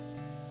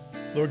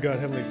Lord God,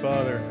 Heavenly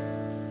Father,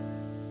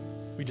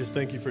 we just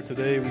thank you for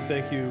today. We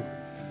thank you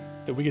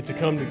that we get to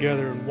come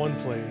together in one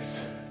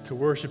place to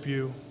worship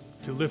you,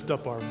 to lift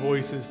up our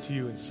voices to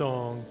you in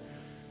song.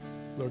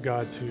 Lord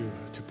God, to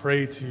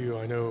pray to you.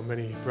 I know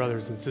many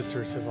brothers and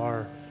sisters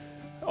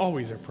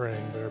always are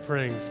praying, but are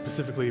praying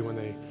specifically when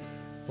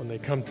they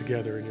come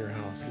together in your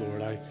house,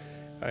 Lord. I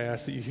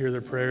ask that you hear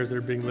their prayers that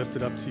are being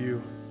lifted up to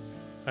you.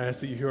 I ask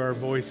that you hear our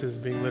voices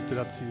being lifted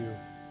up to you.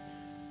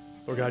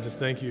 Lord God, just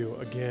thank you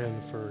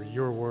again for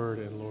your word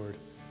and Lord,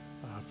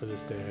 for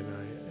this day.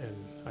 And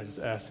I just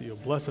ask that you'll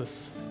bless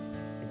us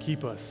and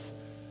keep us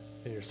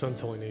in your Son's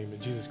holy name.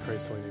 In Jesus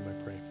Christ's holy name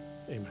I pray.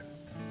 Amen.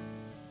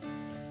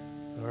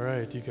 All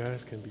right, you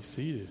guys can be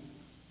seated.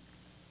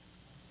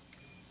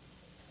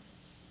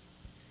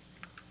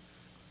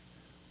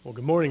 Well,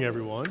 good morning,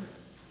 everyone.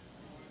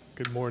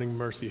 Good morning,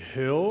 Mercy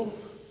Hill.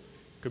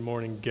 Good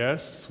morning,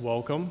 guests.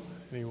 Welcome.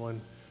 Anyone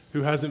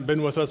who hasn't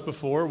been with us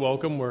before,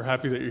 welcome. We're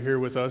happy that you're here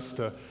with us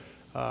to,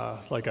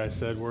 like I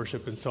said,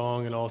 worship and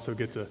song, and also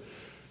get to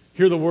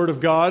hear the Word of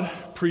God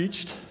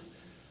preached.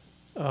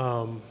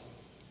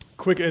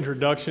 Quick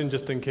introduction,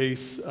 just in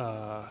case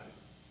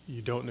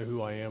you don't know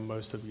who I am.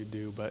 Most of you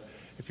do, but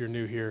if you're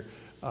new here,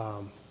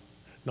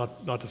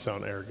 not to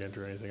sound arrogant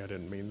or anything, I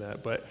didn't mean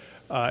that, but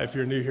if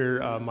you're new here,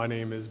 my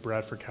name is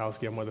Brad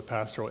Frakowski. I'm one of the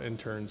pastoral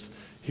interns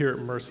here at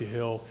Mercy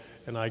Hill,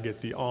 and I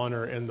get the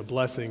honor and the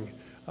blessing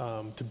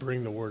to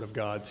bring the Word of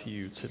God to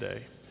you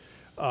today.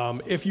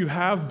 If you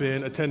have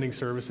been attending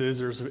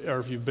services or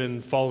if you've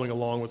been following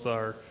along with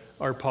our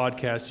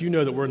podcast, you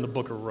know that we're in the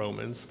book of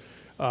Romans.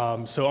 So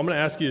I'm going to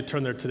ask you to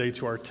turn there today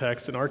to our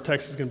text, and our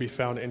text is going to be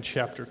found in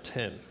chapter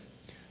 10.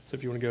 So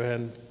if you want to go ahead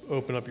and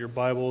open up your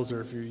Bibles, or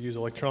if you use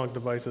electronic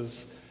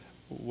devices,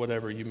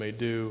 whatever you may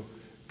do,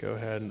 go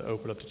ahead and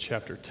open up to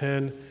chapter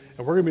 10.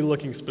 And we're going to be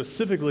looking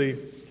specifically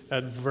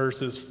at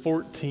verses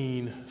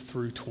 14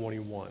 through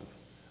 21.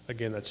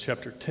 Again, that's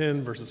chapter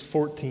 10, verses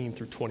 14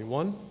 through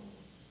 21.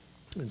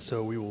 And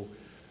so we will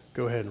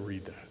go ahead and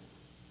read that.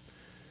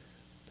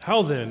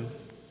 How then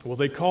will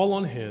they call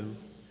on him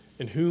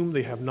in whom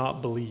they have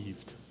not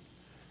believed?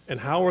 And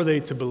how are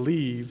they to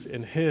believe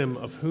in him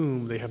of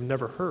whom they have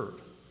never heard?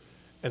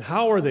 And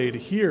how are they to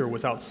hear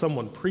without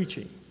someone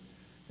preaching?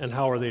 And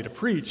how are they to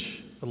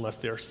preach unless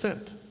they are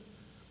sent?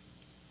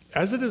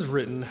 As it is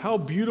written, how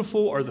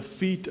beautiful are the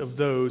feet of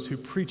those who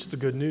preach the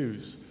good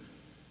news.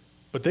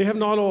 But they have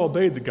not all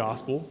obeyed the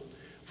gospel.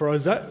 For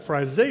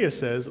Isaiah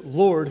says,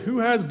 Lord, who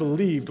has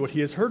believed what he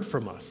has heard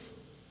from us?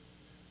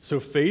 So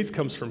faith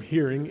comes from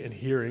hearing, and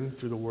hearing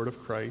through the word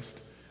of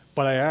Christ.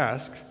 But I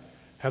ask,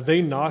 have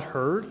they not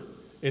heard?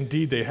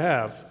 Indeed they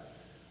have.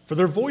 For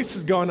their voice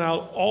has gone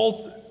out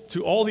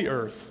to all the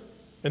earth,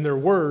 and their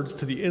words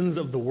to the ends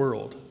of the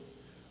world.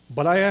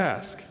 But I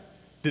ask,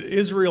 did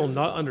Israel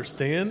not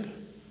understand?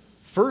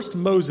 First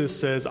Moses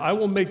says, I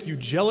will make you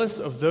jealous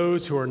of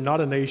those who are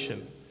not a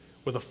nation.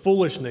 With a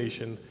foolish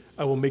nation,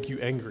 I will make you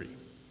angry.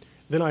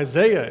 Then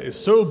Isaiah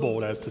is so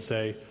bold as to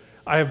say,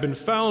 I have been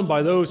found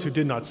by those who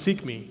did not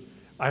seek me.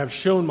 I have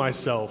shown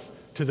myself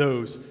to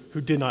those who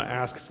did not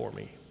ask for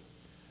me.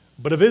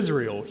 But of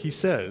Israel, he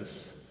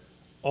says,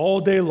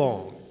 all day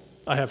long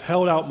I have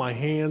held out my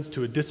hands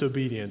to a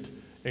disobedient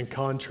and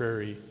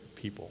contrary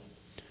people.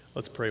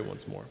 Let's pray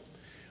once more.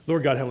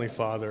 Lord God, Heavenly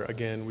Father,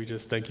 again, we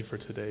just thank you for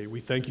today. We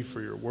thank you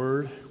for your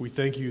word. We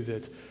thank you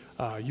that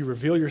you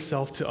reveal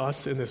yourself to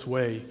us in this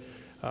way,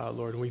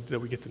 Lord, and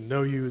that we get to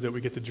know you, that we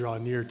get to draw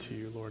near to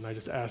you, Lord. And I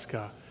just ask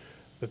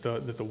that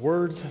the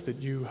words that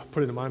you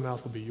put into my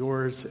mouth will be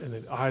yours, and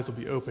that eyes will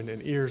be open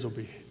and ears will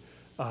be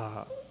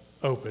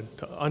open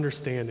to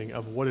understanding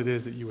of what it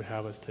is that you would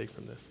have us take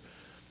from this.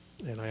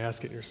 And I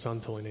ask it in your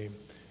Son's holy name.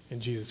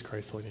 In Jesus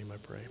Christ's holy name I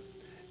pray.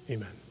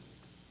 Amen.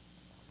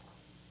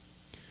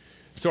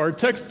 So our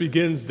text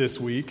begins this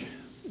week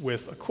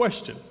with a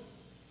question.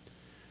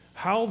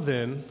 How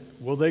then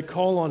will they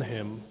call on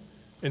him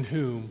in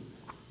whom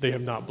they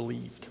have not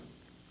believed?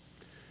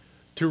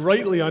 To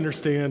rightly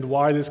understand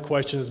why this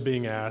question is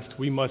being asked,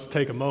 we must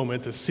take a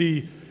moment to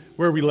see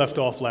where we left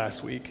off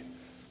last week.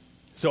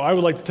 So I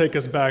would like to take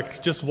us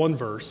back just one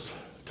verse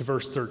to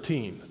verse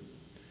 13.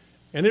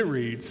 And it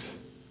reads,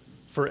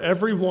 for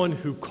everyone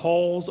who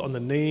calls on the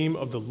name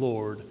of the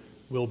Lord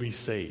will be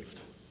saved.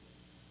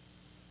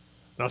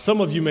 Now,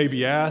 some of you may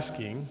be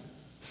asking,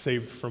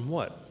 saved from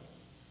what?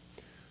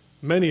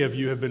 Many of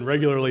you have been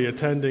regularly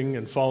attending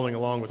and following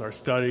along with our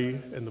study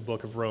in the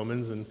book of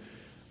Romans.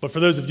 But for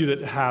those of you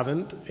that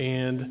haven't,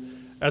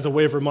 and as a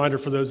way of reminder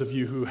for those of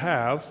you who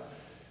have,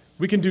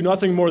 we can do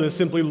nothing more than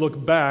simply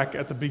look back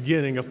at the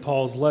beginning of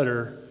Paul's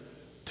letter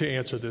to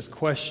answer this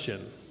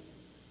question.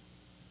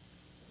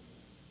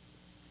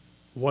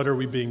 What are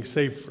we being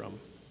saved from?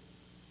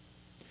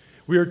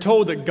 We are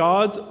told that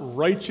God's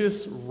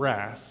righteous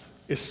wrath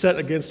is set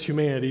against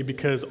humanity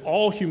because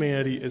all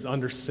humanity is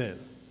under sin.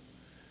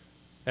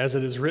 As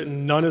it is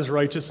written, none is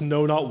righteous,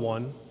 no, not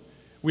one.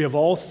 We have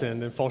all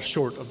sinned and fall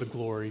short of the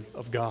glory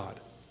of God.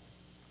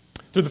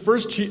 Through the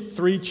first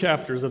three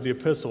chapters of the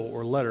epistle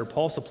or letter,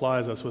 Paul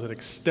supplies us with an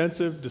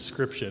extensive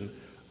description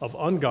of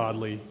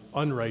ungodly,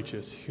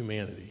 unrighteous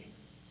humanity.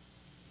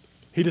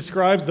 He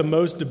describes the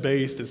most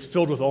debased as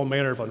filled with all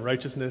manner of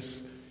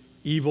unrighteousness,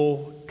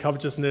 evil,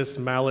 covetousness,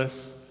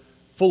 malice,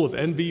 full of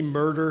envy,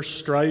 murder,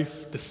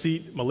 strife,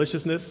 deceit,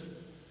 maliciousness.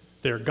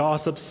 They are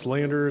gossips,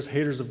 slanderers,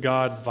 haters of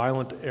God,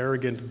 violent,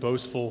 arrogant,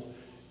 boastful,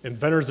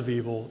 inventors of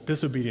evil,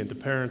 disobedient to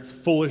parents,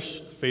 foolish,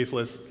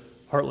 faithless,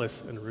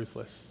 heartless, and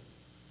ruthless.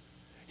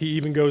 He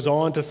even goes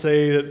on to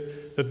say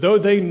that though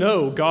they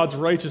know God's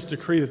righteous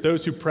decree that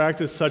those who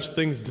practice such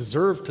things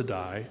deserve to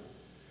die,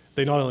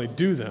 they not only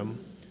do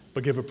them,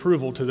 but give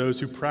approval to those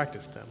who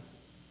practice them.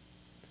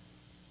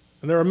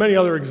 And there are many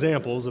other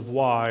examples of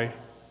why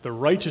the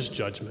righteous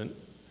judgment,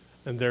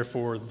 and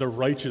therefore the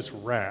righteous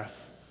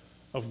wrath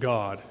of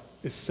God,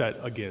 is set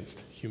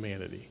against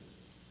humanity.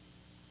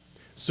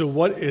 So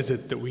what is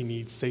it that we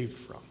need saved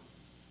from?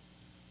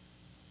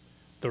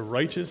 The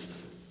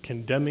righteous,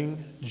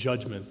 condemning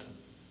judgment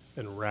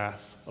and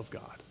wrath of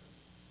God.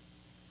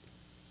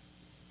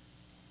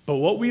 But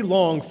what we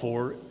long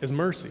for is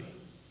mercy.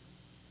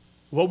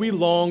 What we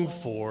long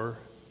for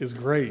is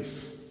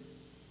grace.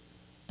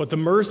 But the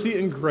mercy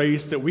and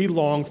grace that we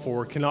long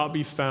for cannot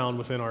be found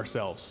within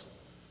ourselves.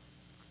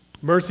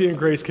 Mercy and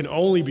grace can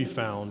only be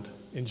found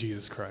in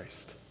Jesus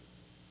Christ.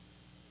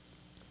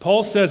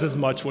 Paul says as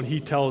much when he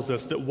tells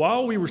us that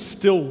while we were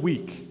still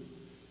weak,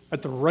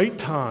 at the right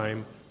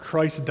time,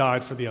 Christ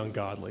died for the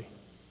ungodly.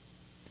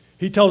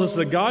 He tells us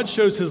that God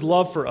shows his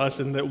love for us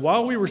and that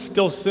while we were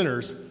still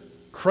sinners,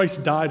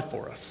 Christ died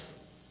for us.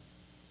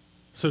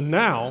 So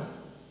now,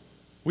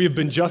 we have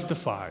been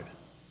justified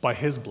by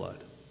his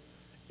blood.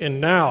 And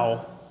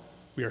now,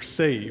 we are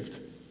saved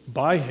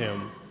by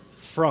him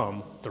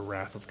from the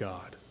wrath of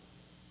God.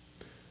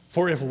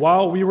 For if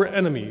while we were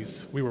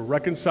enemies, we were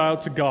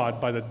reconciled to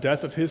God by the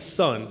death of his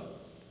Son,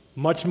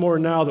 much more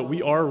now that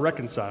we are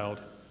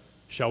reconciled,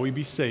 shall we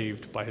be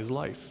saved by his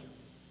life.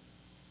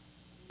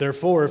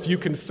 Therefore, if you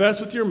confess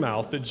with your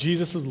mouth that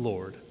Jesus is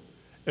Lord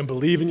and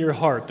believe in your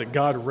heart that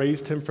God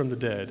raised him from the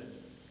dead,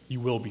 you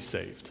will be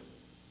saved.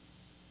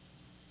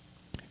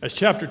 As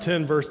chapter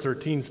 10, verse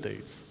 13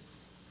 states,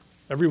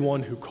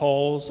 everyone who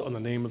calls on the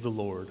name of the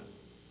Lord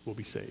will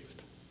be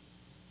saved.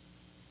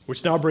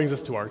 Which now brings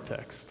us to our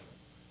text.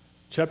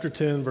 Chapter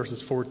 10,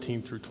 verses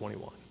 14 through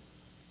 21.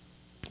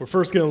 We're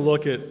first going to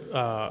look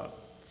at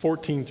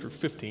 14 through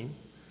 15.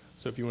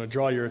 So if you want to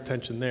draw your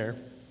attention there.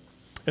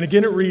 And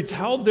again it reads,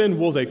 how then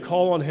will they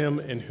call on him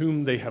in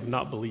whom they have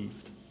not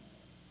believed?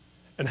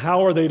 And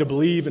how are they to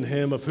believe in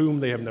him of whom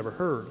they have never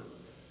heard?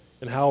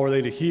 And how are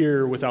they to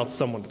hear without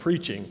someone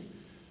preaching?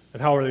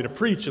 And how are they to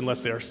preach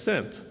unless they are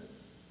sent?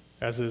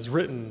 As it is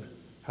written,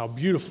 how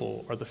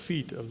beautiful are the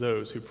feet of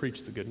those who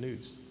preach the good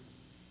news.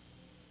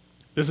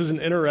 This is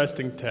an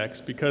interesting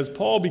text because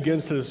Paul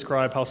begins to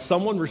describe how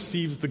someone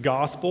receives the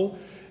gospel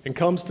and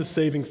comes to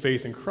saving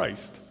faith in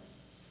Christ.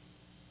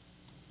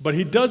 But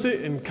he does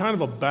it in kind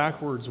of a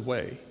backwards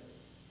way.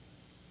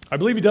 I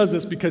believe he does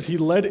this because he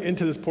led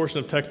into this portion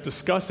of text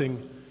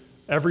discussing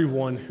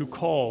everyone who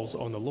calls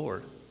on the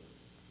Lord.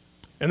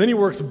 And then he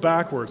works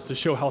backwards to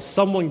show how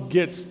someone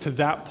gets to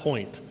that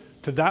point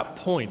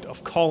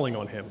of calling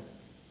on him.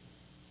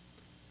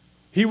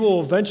 He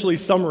will eventually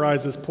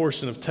summarize this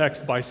portion of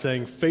text by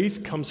saying,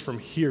 faith comes from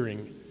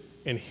hearing,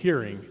 and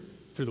hearing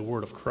through the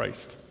word of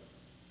Christ.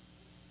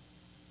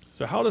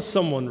 So how does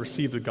someone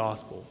receive the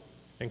gospel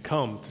and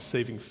come to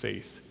saving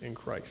faith in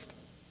Christ?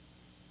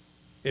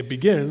 It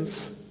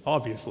begins,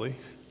 obviously,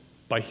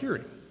 by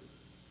hearing.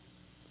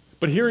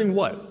 But hearing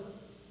what?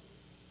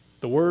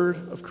 The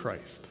word of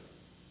Christ.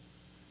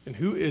 And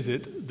who is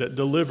it that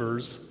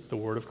delivers the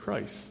word of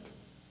Christ?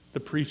 The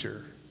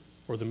preacher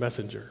or the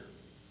messenger.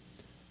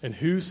 And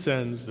who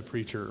sends the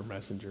preacher or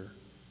messenger?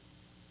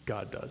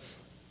 God does.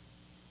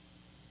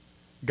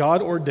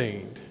 God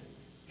ordained,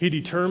 he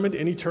determined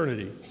in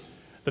eternity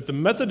that the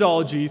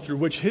methodology through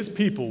which his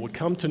people would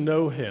come to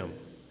know him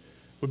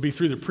would be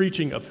through the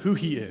preaching of who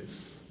he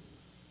is,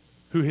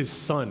 who his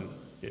Son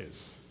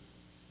is.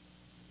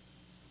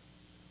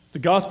 The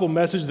gospel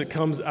message that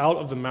comes out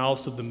of the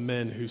mouths of the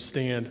men who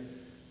stand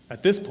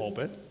at this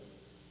pulpit,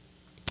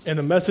 and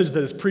the message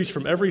that is preached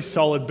from every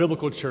solid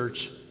biblical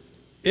church,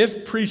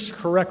 if preached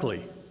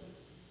correctly,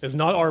 is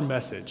not our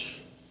message.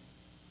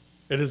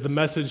 It is the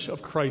message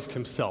of Christ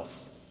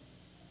himself.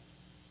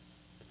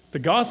 The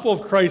gospel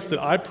of Christ that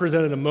I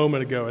presented a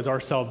moment ago as our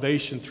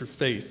salvation through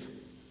faith,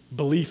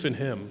 belief in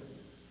him,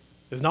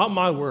 is not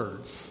my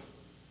words.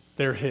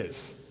 They're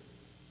his.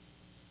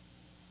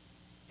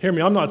 Hear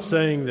me, I'm not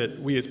saying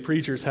that we as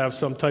preachers have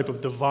some type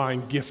of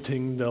divine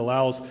gifting that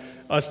allows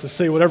us to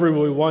say whatever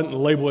we want and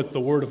label it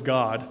the word of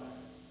God.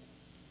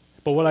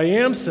 But what I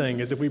am saying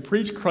is if we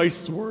preach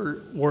Christ's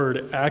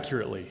word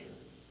accurately,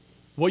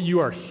 what you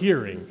are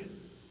hearing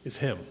is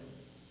him.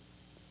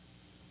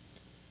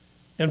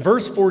 In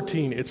verse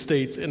 14, it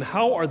states, and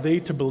how are they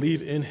to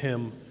believe in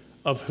him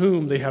of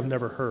whom they have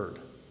never heard?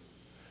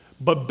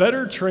 But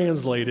better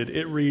translated,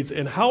 it reads,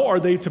 and how are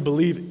they to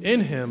believe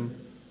in him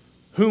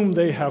whom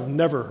they have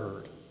never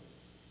heard?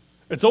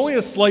 It's only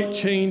a slight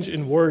change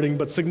in wording,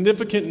 but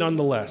significant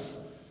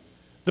nonetheless.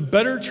 The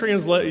better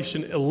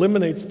translation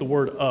eliminates the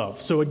word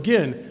of. So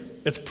again,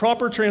 its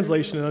proper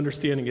translation and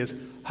understanding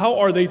is, how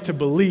are they to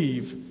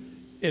believe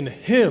in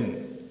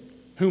him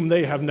whom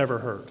they have never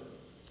heard?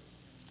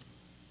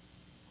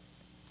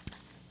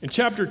 In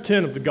chapter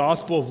 10 of the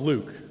Gospel of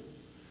Luke,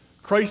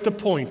 Christ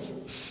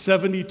appoints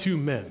 72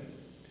 men.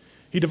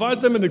 He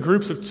divides them into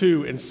groups of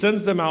 2 and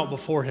sends them out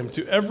before him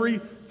to every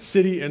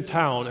city and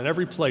town and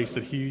every place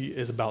that he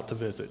is about to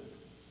visit.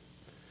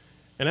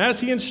 And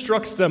as he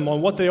instructs them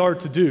on what they are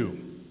to do,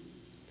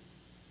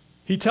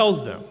 he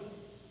tells them,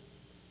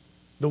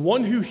 the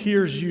one who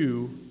hears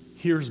you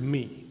hears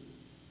me,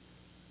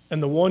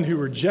 and the one who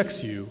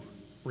rejects you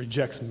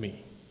rejects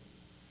me,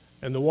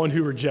 and the one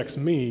who rejects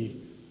me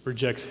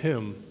rejects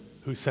him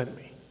who sent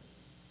me.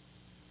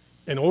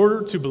 In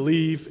order to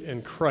believe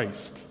in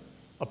Christ,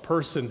 a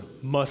person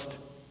must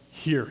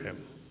hear him.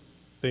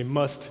 They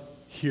must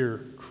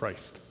hear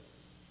Christ.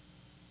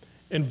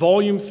 In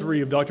volume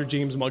 3 of Dr.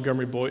 James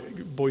Montgomery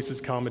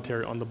Boyce's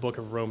commentary on the book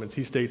of Romans,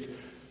 he states,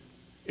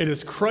 it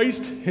is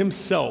Christ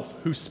himself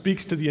who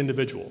speaks to the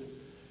individual,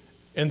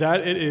 and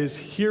that it is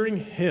hearing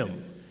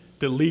him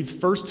that leads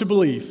first to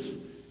belief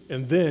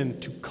and then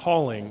to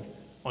calling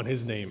on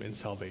his name in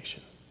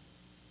salvation.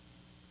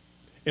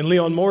 In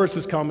Leon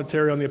Morris's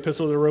commentary on the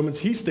Epistle to the Romans,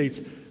 he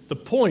states, the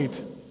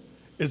point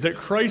is that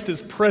Christ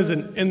is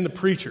present in the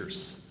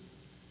preachers.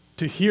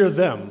 To hear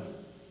them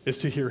is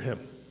to hear him.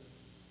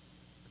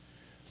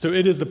 So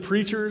it is the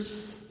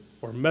preacher's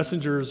or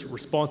messenger's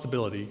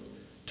responsibility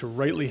to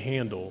rightly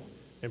handle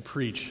and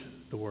preach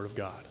the word of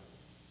God.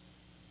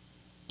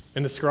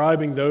 In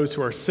describing those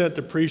who are sent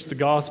to preach the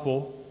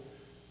gospel,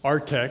 our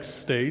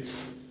text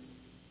states,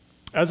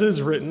 as it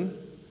is written,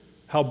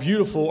 how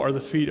beautiful are the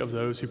feet of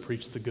those who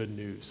preach the good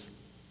news.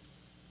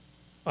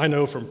 I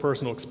know from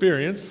personal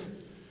experience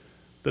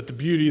that the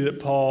beauty that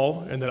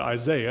Paul and that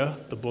Isaiah,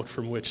 the book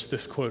from which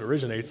this quote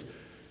originates,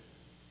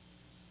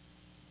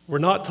 we're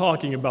not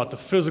talking about the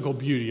physical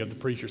beauty of the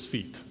preacher's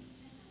feet.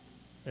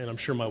 And I'm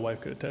sure my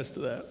wife could attest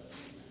to that.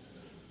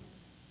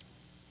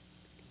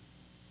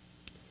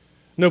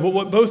 No, but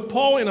what both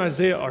Paul and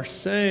Isaiah are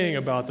saying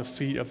about the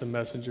feet of the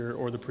messenger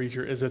or the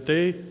preacher is that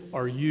they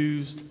are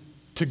used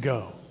to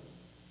go.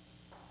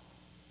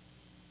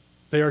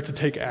 They are to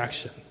take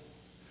action,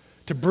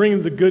 to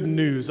bring the good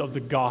news of the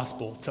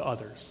gospel to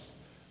others.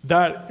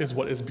 That is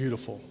what is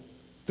beautiful,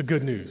 the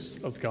good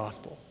news of the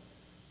gospel.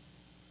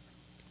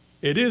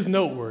 It is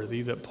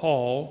noteworthy that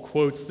Paul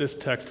quotes this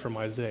text from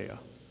Isaiah,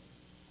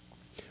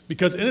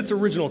 because in its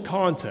original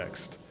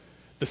context,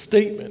 the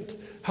statement,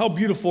 how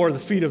beautiful are the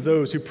feet of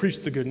those who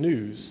preach the good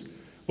news,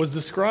 was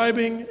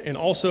describing and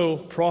also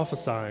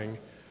prophesying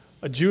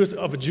a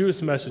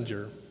Jewish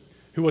messenger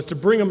who was to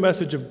bring a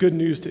message of good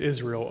news to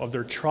Israel of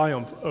their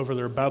triumph over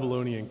their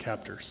Babylonian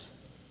captors.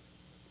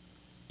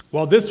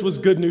 While this was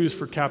good news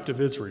for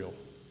captive Israel,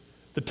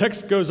 the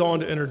text goes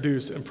on to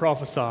introduce and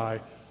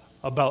prophesy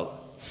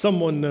about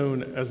someone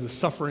known as the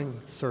suffering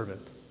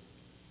servant.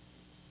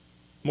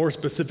 More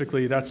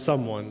specifically, that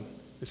someone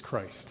is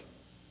Christ.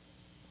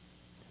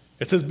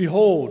 It says,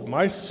 behold,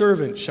 my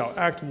servant shall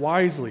act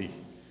wisely.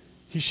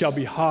 He shall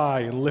be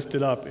high and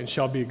lifted up and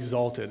shall be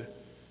exalted.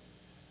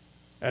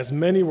 As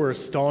many were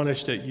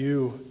astonished at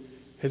you,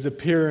 his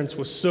appearance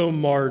was so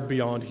marred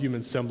beyond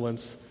human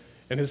semblance,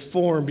 and his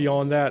form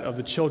beyond that of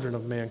the children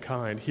of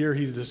mankind. Here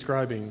he's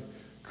describing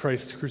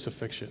Christ's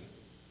crucifixion.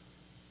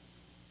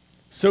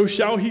 So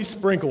shall he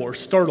sprinkle or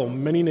startle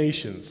many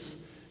nations.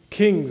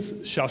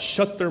 Kings shall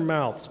shut their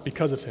mouths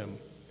because of him.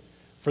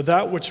 For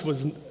that which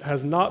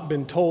has not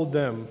been told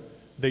them,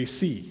 they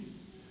see,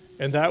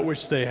 and that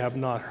which they have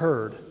not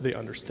heard, they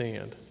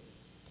understand.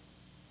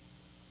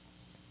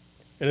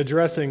 In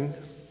addressing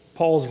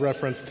Paul's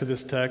reference to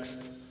this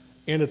text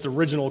and its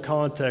original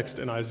context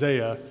in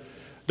Isaiah,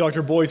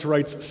 Dr. Boyce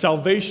writes,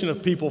 salvation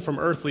of people from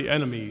earthly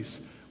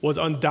enemies was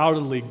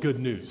undoubtedly good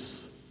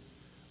news,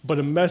 but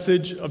a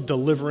message of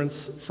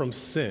deliverance from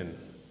sin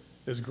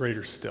is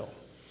greater still.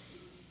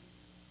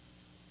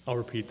 I'll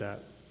repeat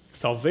that.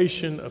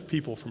 Salvation of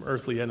people from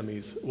earthly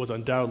enemies was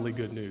undoubtedly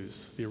good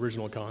news, the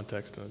original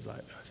context in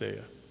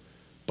Isaiah,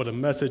 but a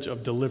message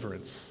of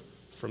deliverance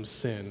from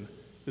sin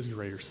is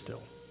greater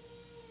still.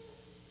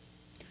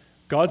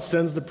 God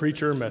sends the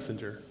preacher or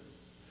messenger.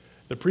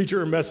 The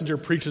preacher or messenger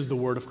preaches the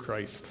word of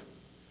Christ.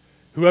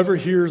 Whoever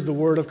hears the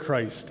word of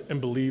Christ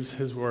and believes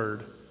his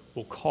word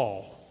will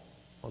call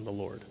on the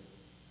Lord.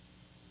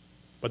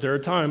 But there are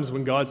times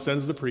when God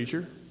sends the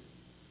preacher,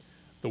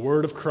 the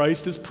word of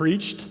Christ is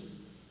preached,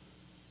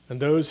 and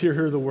those who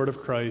hear the word of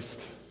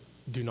Christ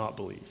do not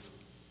believe.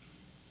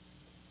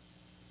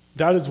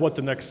 That is what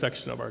the next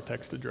section of our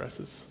text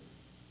addresses.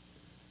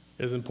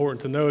 It is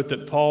important to note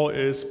that Paul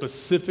is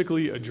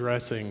specifically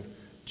addressing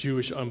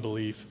Jewish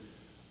unbelief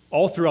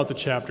all throughout the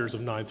chapters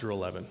of 9 through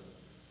 11.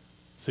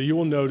 So you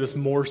will notice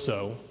more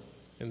so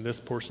in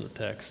this portion of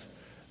text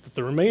that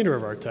the remainder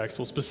of our text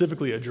will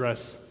specifically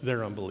address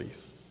their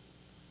unbelief.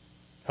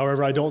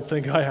 However, I don't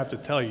think I have to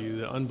tell you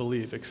that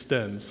unbelief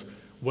extends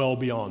well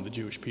beyond the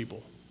Jewish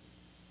people.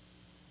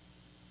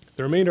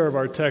 The remainder of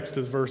our text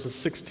is verses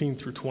 16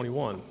 through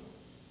 21.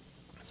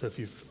 So if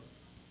you'd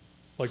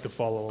like to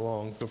follow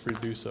along, feel free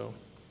to do so.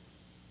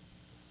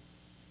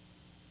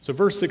 So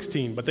verse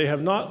 16, but they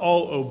have not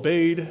all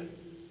obeyed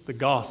the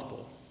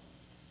gospel.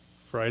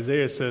 For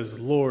Isaiah says,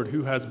 Lord,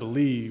 who has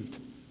believed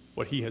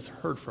what he has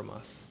heard from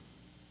us?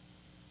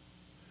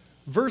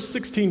 Verse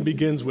 16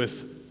 begins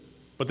with,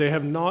 but they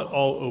have not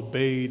all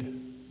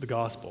obeyed the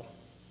gospel.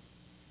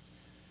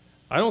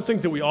 I don't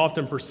think that we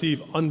often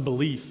perceive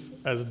unbelief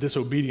as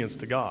disobedience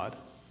to God.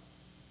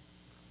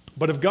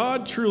 But if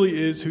God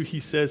truly is who he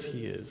says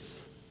he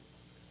is,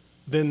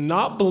 then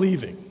not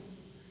believing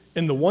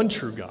in the one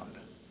true God,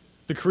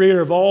 the creator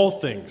of all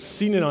things,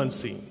 seen and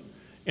unseen,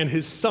 and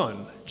his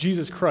Son,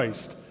 Jesus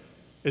Christ,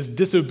 is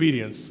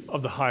disobedience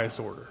of the highest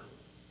order.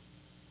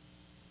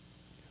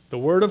 The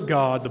Word of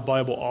God, the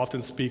Bible,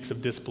 often speaks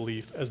of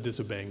disbelief as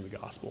disobeying the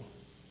gospel.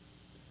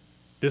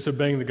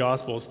 Disobeying the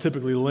gospel is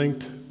typically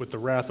linked with the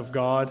wrath of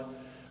God.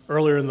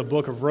 Earlier in the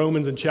book of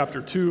Romans, in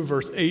chapter 2,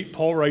 verse 8,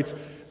 Paul writes,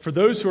 for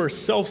those who are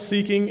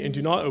self-seeking and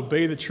do not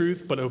obey the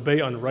truth but obey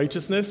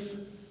unrighteousness,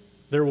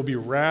 there will be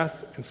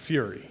wrath and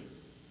fury.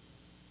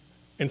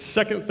 In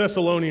 2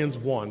 Thessalonians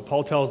 1,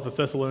 Paul tells the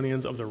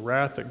Thessalonians of the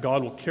wrath that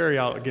God will carry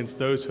out against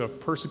those who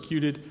have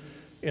persecuted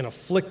and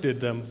afflicted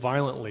them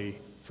violently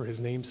for his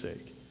name's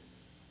sake.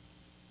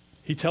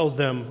 He tells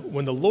them,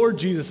 when the Lord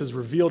Jesus is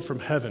revealed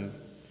from heaven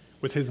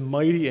with his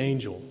mighty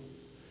angel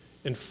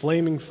in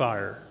flaming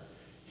fire,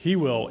 he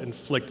will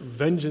inflict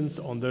vengeance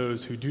on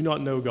those who do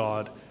not know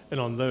God and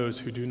on those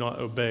who do not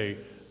obey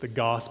the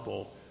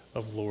gospel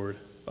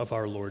of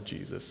our Lord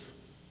Jesus.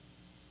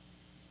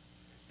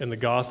 In the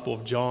Gospel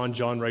of John,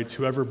 John writes,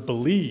 whoever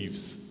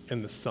believes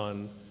in the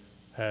Son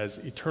has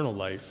eternal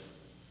life.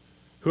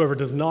 Whoever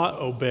does not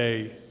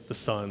obey the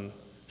Son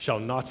shall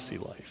not see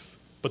life,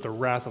 but the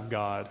wrath of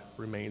God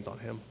remains on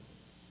him.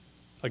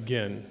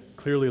 Again,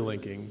 clearly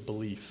linking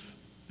belief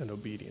and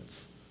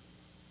obedience.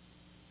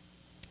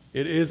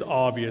 It is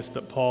obvious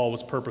that Paul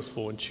was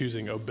purposeful in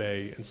choosing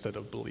obey instead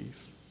of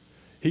believe.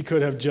 He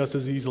could have just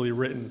as easily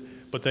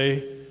written, but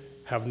they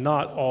have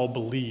not all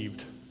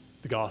believed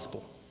the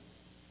gospel.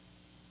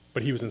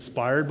 But he was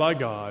inspired by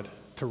God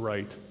to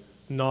write,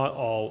 not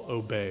all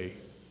obey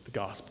the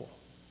gospel.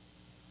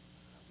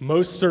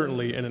 Most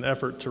certainly in an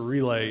effort to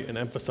relay and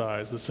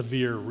emphasize the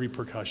severe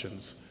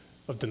repercussions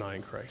of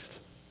denying Christ.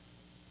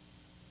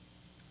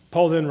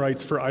 Paul then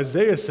writes, for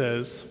Isaiah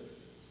says,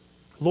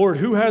 Lord,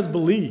 who has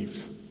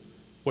believed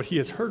what he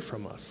has heard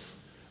from us?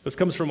 This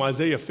comes from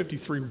Isaiah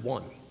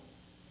 53:1.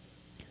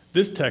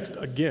 This text,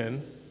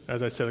 again,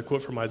 as I said, a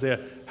quote from Isaiah,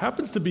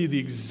 happens to be the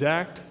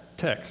exact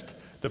text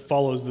that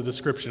follows the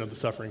description of the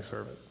suffering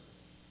servant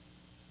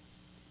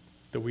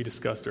that we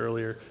discussed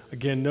earlier.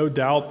 Again, no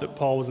doubt that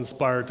Paul was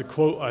inspired to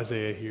quote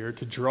Isaiah here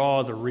to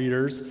draw the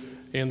readers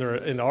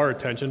and our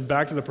attention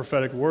back to the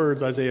prophetic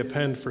words Isaiah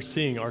penned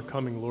foreseeing our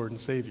coming Lord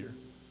and Savior.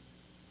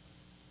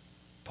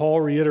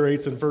 Paul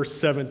reiterates in verse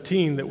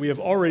 17 that we have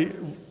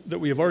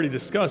already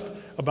discussed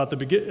about the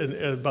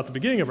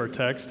beginning of our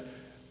text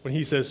when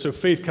he says, so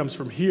faith comes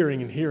from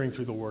hearing and hearing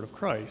through the word of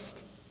Christ.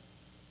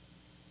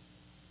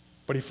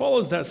 But he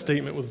follows that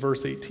statement with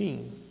verse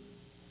 18.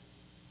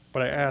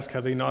 But I ask,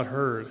 have they not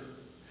heard?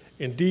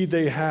 Indeed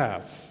they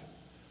have,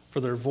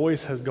 for their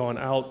voice has gone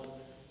out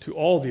to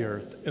all the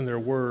earth and their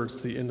words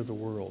to the end of the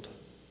world.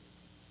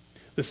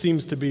 This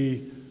seems to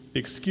be the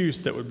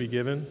excuse that would be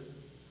given.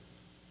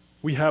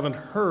 We haven't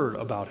heard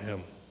about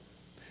him.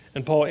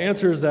 And Paul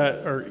answers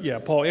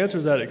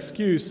that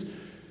excuse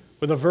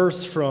with a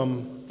verse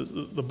from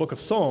the book of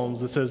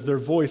Psalms that says their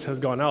voice has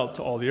gone out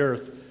to all the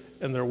earth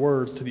and their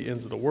words to the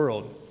ends of the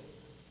world.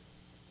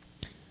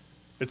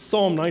 It's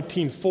Psalm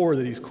 19:4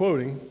 that he's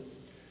quoting,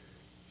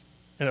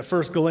 and at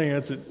first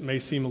glance it may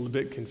seem a little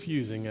bit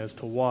confusing as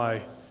to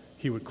why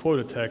he would quote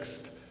a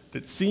text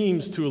that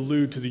seems to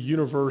allude to the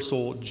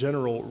universal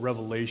general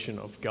revelation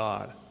of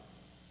God.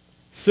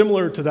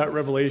 Similar to that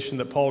revelation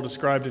that Paul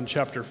described in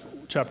chapter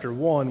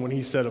 1 when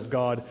he said of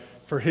God,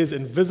 for his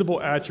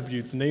invisible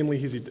attributes, namely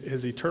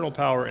his eternal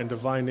power and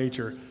divine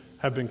nature,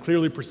 have been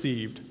clearly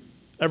perceived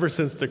ever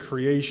since the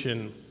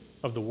creation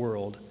of the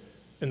world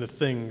and the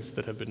things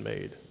that have been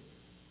made.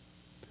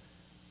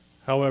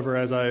 However,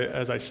 as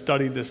I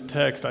studied this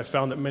text, I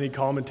found that many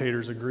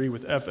commentators agree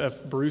with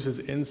F.F. Bruce's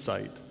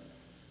insight,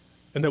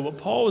 and that what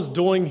Paul is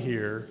doing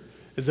here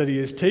is that he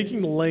is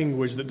taking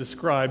language that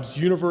describes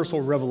universal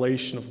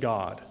revelation of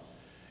God,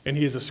 and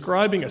he is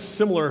ascribing a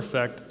similar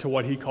effect to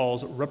what he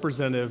calls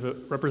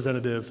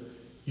representative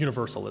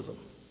universalism,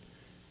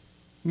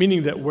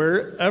 meaning that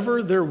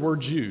wherever there were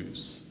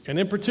Jews, and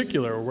in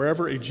particular,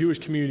 wherever a Jewish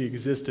community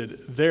existed,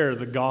 there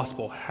the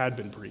gospel had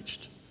been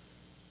preached.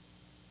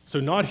 So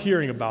not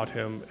hearing about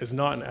him is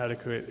not an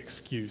adequate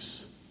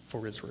excuse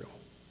for Israel.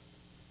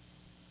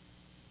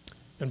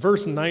 In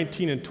verse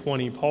 19 and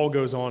 20, Paul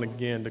goes on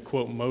again to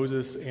quote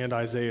Moses and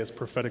Isaiah's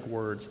prophetic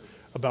words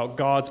about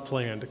God's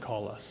plan to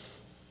call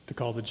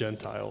the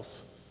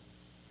Gentiles.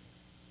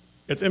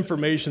 It's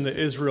information that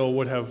Israel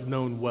would have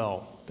known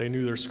well. They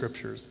knew their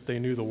scriptures. They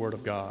knew the word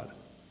of God.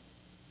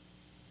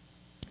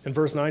 In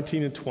verse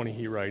 19 and 20,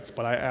 he writes,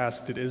 "But I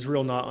ask, did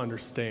Israel not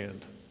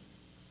understand?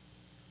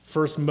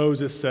 First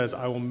Moses says,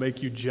 I will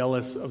make you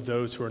jealous of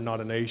those who are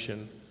not a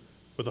nation.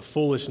 With a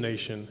foolish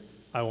nation,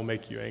 I will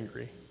make you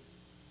angry."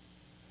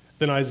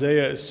 Then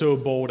Isaiah is so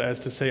bold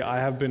as to say, "I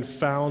have been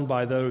found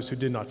by those who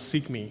did not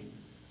seek me.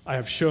 I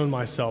have shown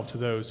myself to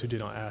those who did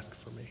not ask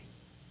for me."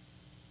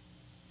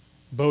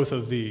 Both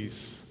of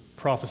these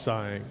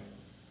prophesying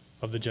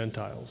of the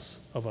Gentiles,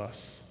 of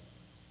us.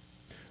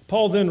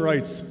 Paul then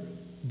writes,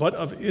 "But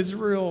of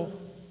Israel,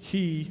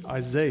 he,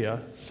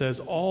 Isaiah, says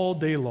all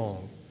day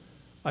long,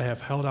 I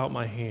have held out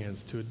my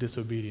hands to a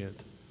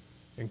disobedient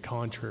and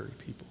contrary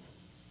people."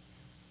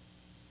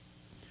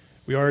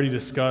 We already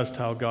discussed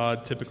how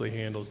God typically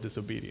handles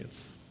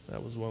disobedience.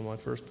 That was one of my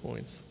first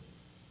points.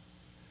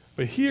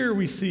 But here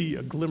we see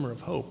a glimmer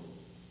of hope.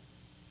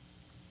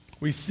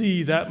 We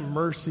see that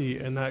mercy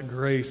and that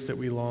grace that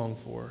we long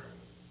for.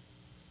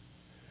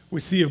 We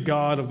see a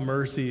God of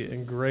mercy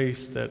and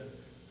grace that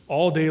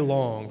all day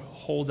long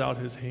holds out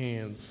his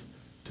hands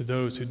to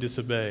those who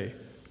disobey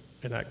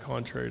and act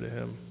contrary to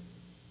him.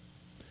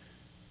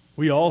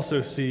 We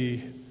also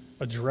see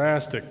a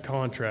drastic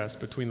contrast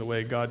between the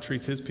way God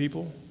treats his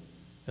people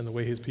and the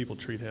way his people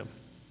treat him.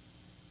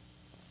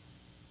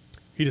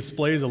 He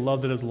displays a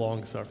love that is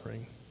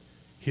long-suffering.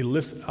 He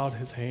lifts out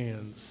his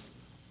hands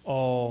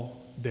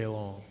all day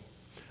long.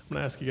 I'm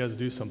going to ask you guys to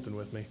do something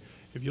with me.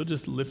 If you'll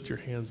just lift your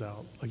hands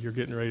out like you're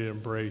getting ready to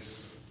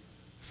embrace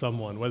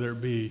someone, whether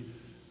it be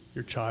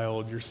your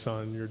child, your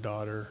son, your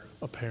daughter,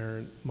 a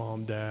parent,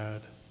 mom,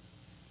 dad.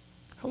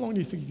 How long do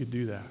you think you could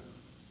do that?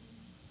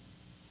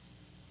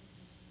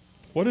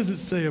 What does it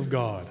say of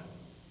God?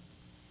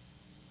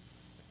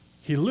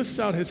 He lifts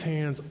out his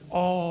hands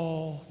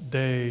all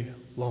day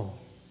long.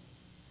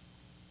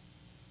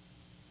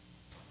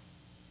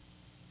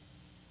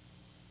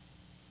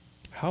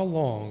 How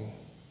long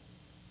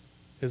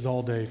is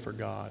all day for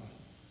God?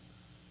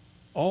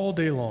 All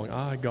day long,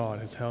 God,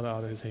 has held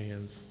out his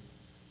hands.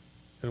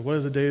 And what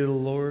is the day of the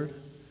Lord?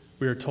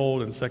 We are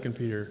told in 2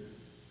 Peter,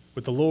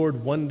 with the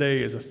Lord, one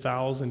day is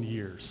 1,000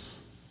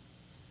 years,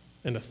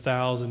 and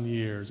 1,000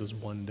 years is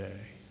one day.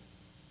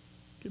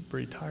 Get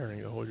pretty tiring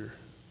to hold your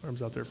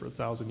arms out there for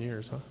 1,000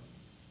 years, huh?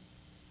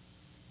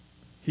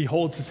 He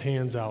holds his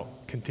hands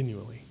out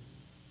continually.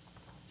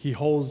 He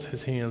holds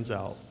his hands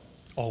out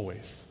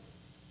always.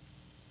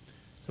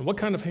 And what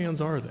kind of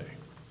hands are they?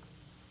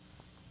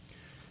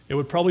 It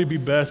would probably be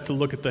best to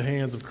look at the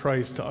hands of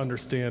Christ to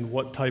understand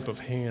what type of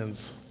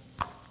hands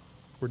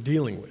we're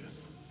dealing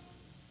with.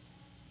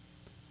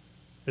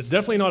 It's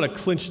definitely not a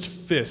clenched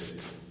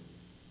fist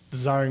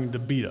desiring to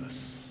beat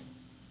us.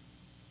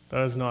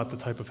 That is not the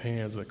type of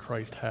hands that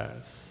Christ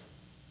has.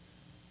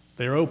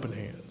 They are open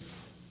hands,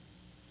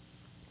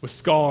 with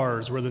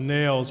scars where the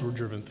nails were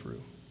driven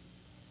through.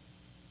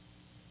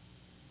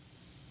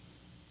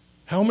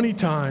 How many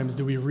times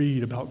do we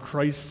read about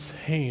Christ's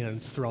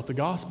hands throughout the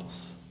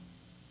Gospels?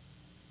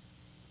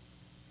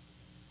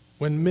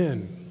 When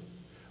men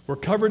were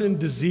covered in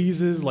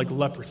diseases like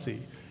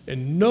leprosy,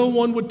 and no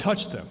one would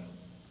touch them,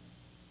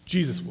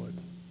 Jesus would.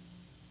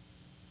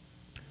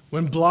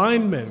 When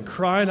blind men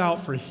cried out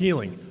for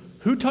healing,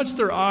 who touched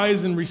their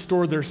eyes and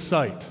restored their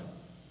sight?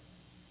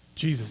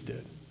 Jesus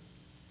did.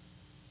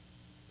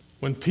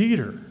 When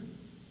Peter,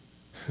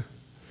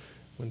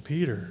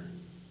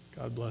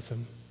 God bless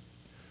him,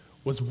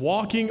 was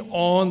walking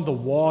on the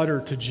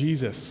water to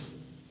Jesus,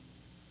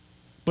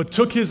 but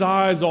took his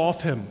eyes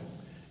off him,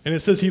 and it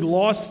says he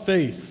lost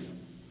faith.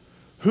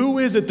 Who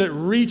is it that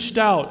reached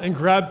out and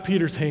grabbed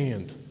Peter's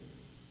hand?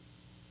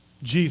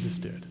 Jesus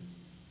did.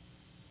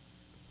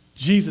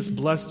 Jesus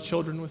blessed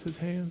children with his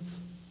hands.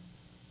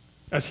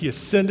 As he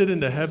ascended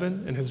into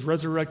heaven in his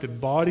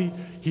resurrected body,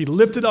 he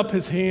lifted up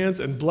his hands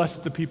and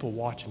blessed the people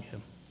watching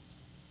him.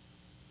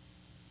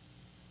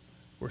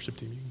 Worship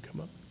team, you can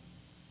come up.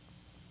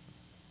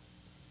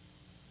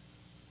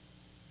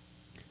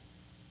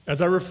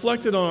 As I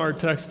reflected on our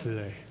text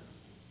today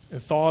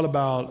and thought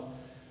about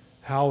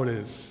how it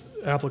is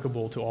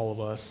applicable to all of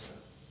us,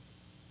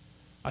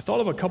 I thought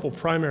of a couple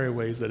primary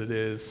ways that it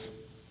is.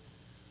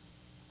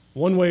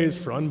 One way is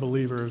for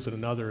unbelievers and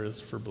another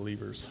is for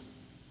believers.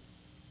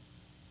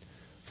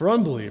 For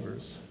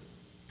unbelievers,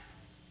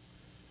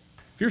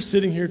 if you're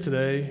sitting here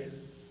today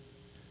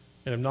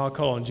and have not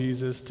called on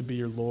Jesus to be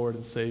your Lord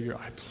and Savior,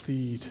 I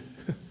plead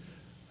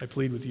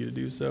with you to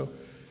do so.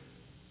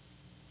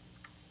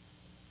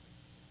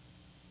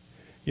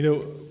 You know,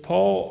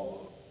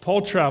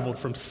 Paul traveled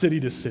from city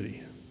to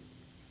city.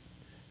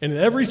 And in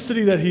every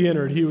city that he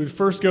entered, he would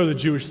first go to the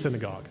Jewish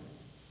synagogue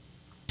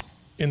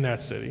in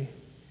that city.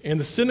 And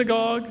the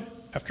synagogue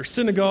after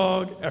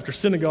synagogue after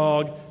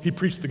synagogue, he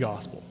preached the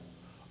gospel.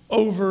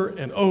 Over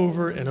and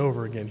over and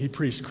over again. He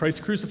preached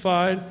Christ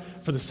crucified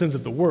for the sins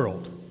of the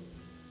world.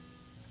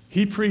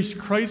 He preached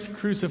Christ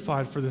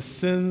crucified for the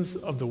sins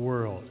of the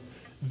world.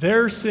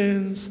 Their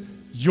sins,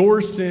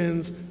 your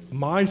sins,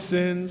 my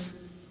sins.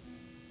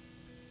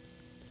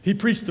 He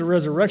preached the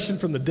resurrection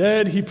from the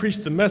dead. He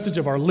preached the message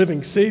of our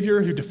living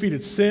Savior who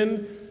defeated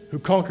sin, who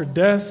conquered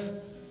death.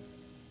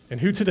 and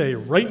who today,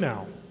 right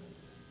now,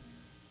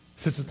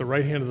 sits at the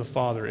right hand of the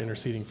Father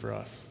interceding for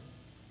us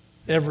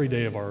every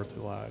day of our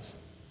earthly lives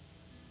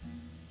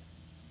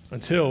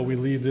until we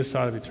leave this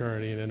side of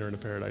eternity and enter into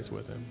paradise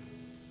with him,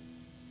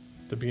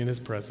 to be in his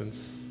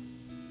presence,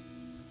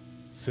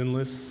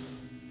 sinless,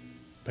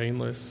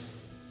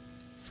 painless,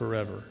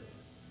 forever,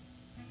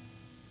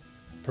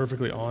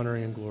 perfectly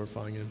honoring and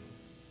glorifying him.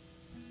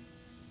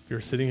 If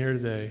you're sitting here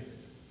today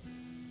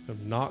and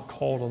have not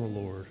called on the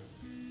Lord,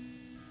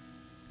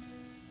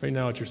 right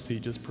now at your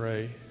seat, just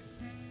pray.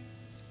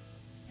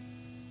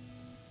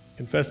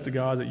 Confess to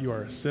God that you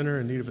are a sinner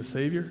in need of a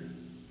Savior,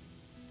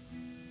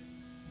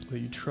 that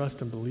you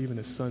trust and believe in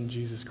his Son,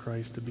 Jesus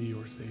Christ, to be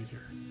your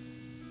Savior.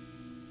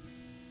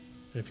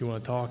 And if you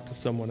want to talk to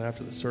someone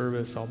after the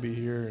service, I'll be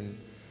here, and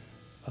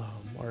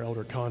our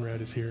elder Conrad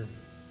is here.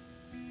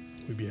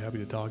 We'd be happy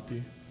to talk to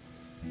you.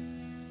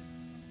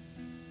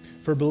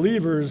 For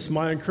believers,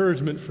 my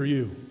encouragement for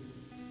you,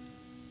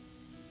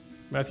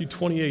 Matthew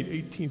 28,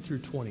 18 through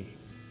 20.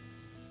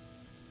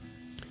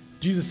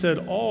 Jesus said,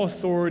 "All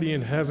authority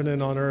in heaven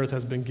and on earth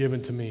has been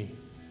given to me.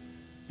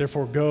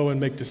 Therefore go and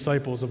make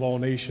disciples of all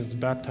nations,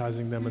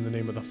 baptizing them in the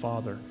name of the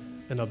Father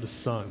and of the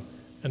Son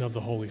and of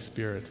the Holy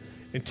Spirit,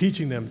 and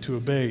teaching them to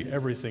obey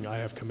everything I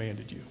have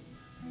commanded you."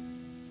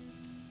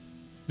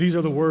 These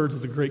are the words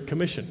of the Great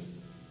Commission,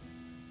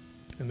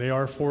 and they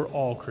are for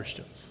all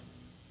Christians.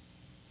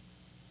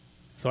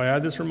 So I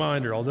add this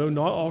reminder, although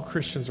not all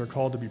Christians are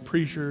called to be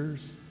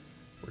preachers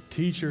or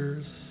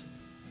teachers,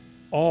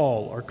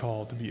 all are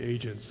called to be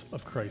agents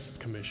of Christ's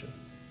commission.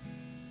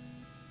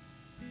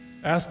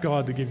 Ask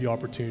God to give you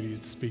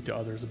opportunities to speak to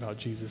others about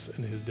Jesus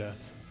and his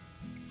death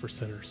for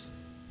sinners.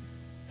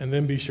 And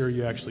then be sure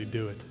you actually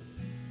do it.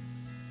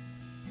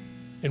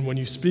 And when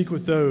you speak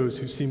with those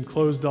who seem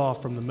closed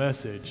off from the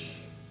message,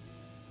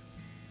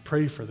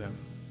 pray for them.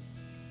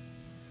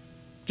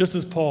 Just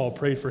as Paul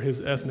prayed for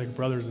his ethnic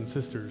brothers and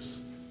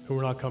sisters who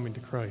were not coming to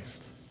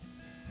Christ,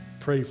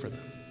 pray for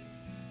them.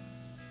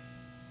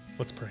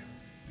 Let's pray.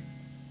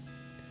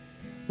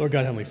 Lord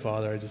God, Heavenly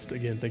Father, I just,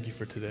 again, thank you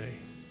for today.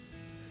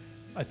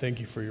 I thank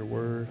you for your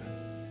word.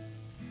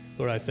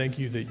 Lord, I thank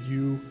you that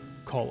you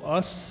call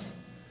us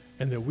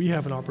and that we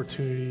have an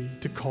opportunity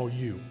to call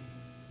you.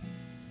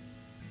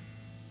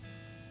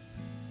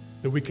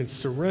 That we can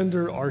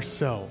surrender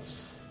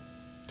ourselves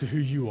to who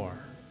you are.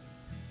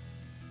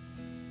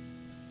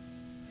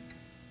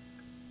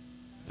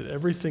 That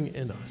everything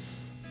in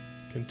us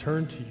can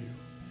turn to you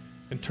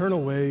and turn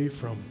away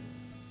from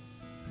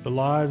the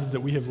lives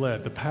that we have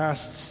led, the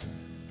pasts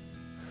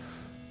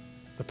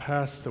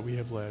that we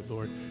have led,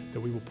 Lord, that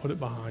we will put it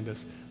behind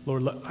us.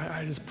 Lord,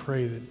 I just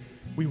pray that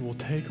we will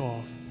take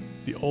off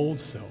the old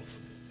self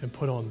and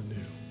put on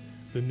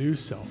the new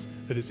self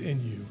that is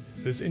in you,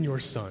 that is in your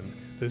Son,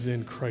 that is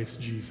in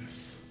Christ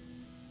Jesus.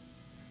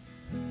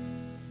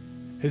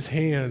 His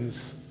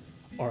hands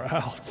are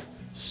out,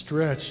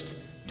 stretched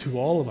to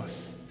all of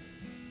us.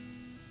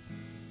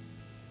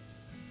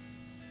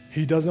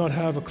 He does not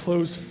have a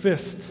closed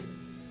fist.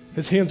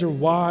 His hands are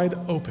wide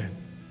open.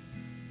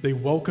 They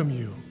welcome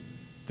you.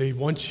 They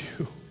want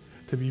you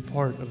to be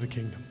part of the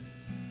kingdom.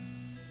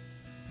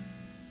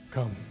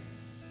 Come.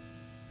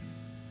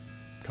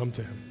 Come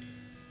to him.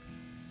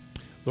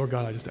 Lord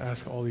God, I just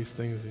ask all these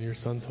things in your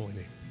Son's holy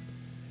name.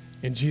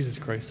 In Jesus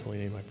Christ's holy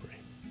name I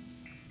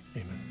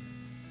pray. Amen.